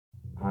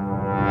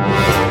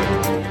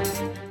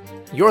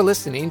You're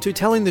listening to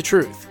Telling the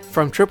Truth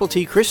from Triple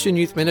T Christian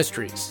Youth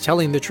Ministries,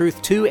 telling the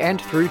truth to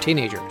and through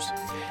teenagers.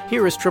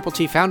 Here is Triple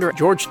T founder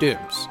George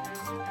Dooms.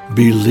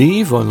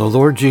 Believe on the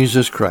Lord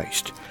Jesus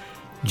Christ.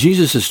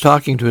 Jesus is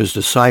talking to his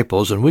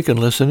disciples, and we can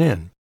listen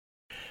in.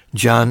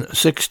 John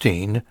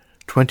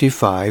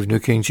 16:25, New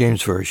King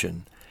James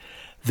Version.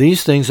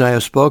 These things I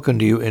have spoken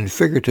to you in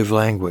figurative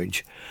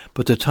language,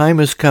 but the time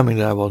is coming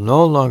that I will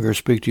no longer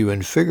speak to you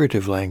in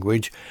figurative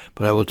language,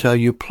 but I will tell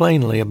you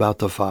plainly about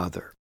the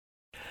Father.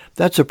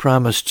 That's a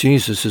promise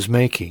Jesus is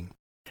making,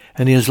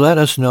 and he has let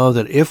us know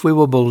that if we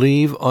will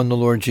believe on the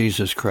Lord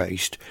Jesus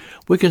Christ,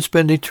 we can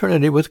spend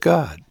eternity with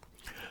God.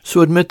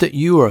 So admit that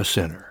you are a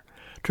sinner.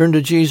 Turn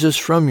to Jesus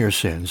from your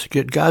sins.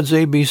 Get God's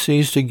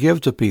ABCs to give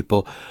to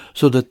people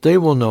so that they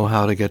will know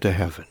how to get to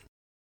heaven.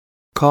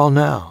 Call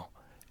now,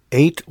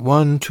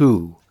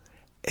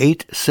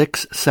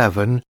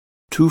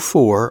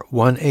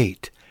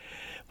 812-867-2418.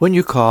 When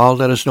you call,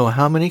 let us know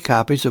how many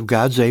copies of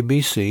God's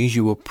ABCs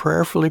you will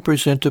prayerfully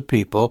present to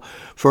people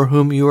for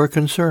whom you are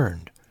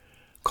concerned.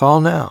 Call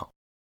now,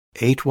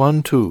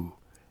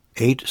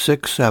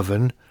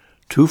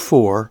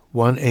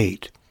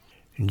 812-867-2418.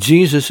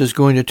 Jesus is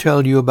going to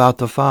tell you about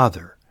the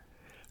Father.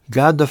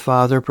 God the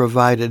Father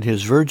provided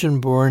his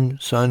virgin-born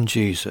Son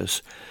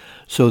Jesus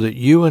so that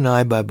you and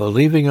I, by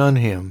believing on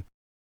him,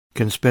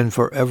 can spend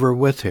forever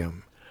with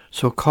him.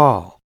 So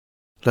call.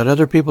 Let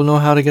other people know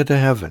how to get to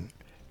heaven.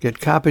 Get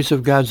copies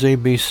of God's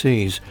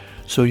ABCs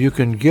so you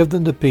can give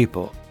them to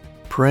people,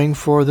 praying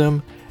for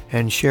them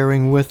and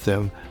sharing with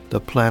them the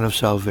plan of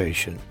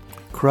salvation.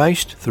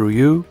 Christ, through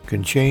you,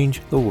 can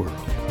change the world.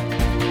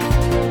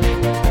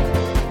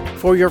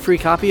 For your free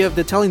copy of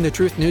the Telling the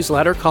Truth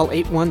newsletter, call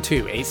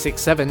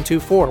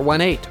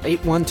 812-867-2418,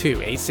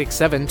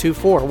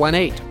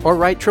 812-867-2418, or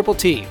write Triple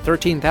T,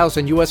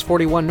 13,000 U.S.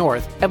 41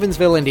 North,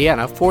 Evansville,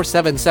 Indiana,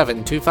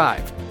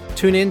 47725.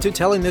 Tune in to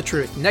Telling the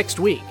Truth next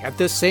week at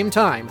this same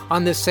time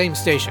on this same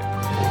station.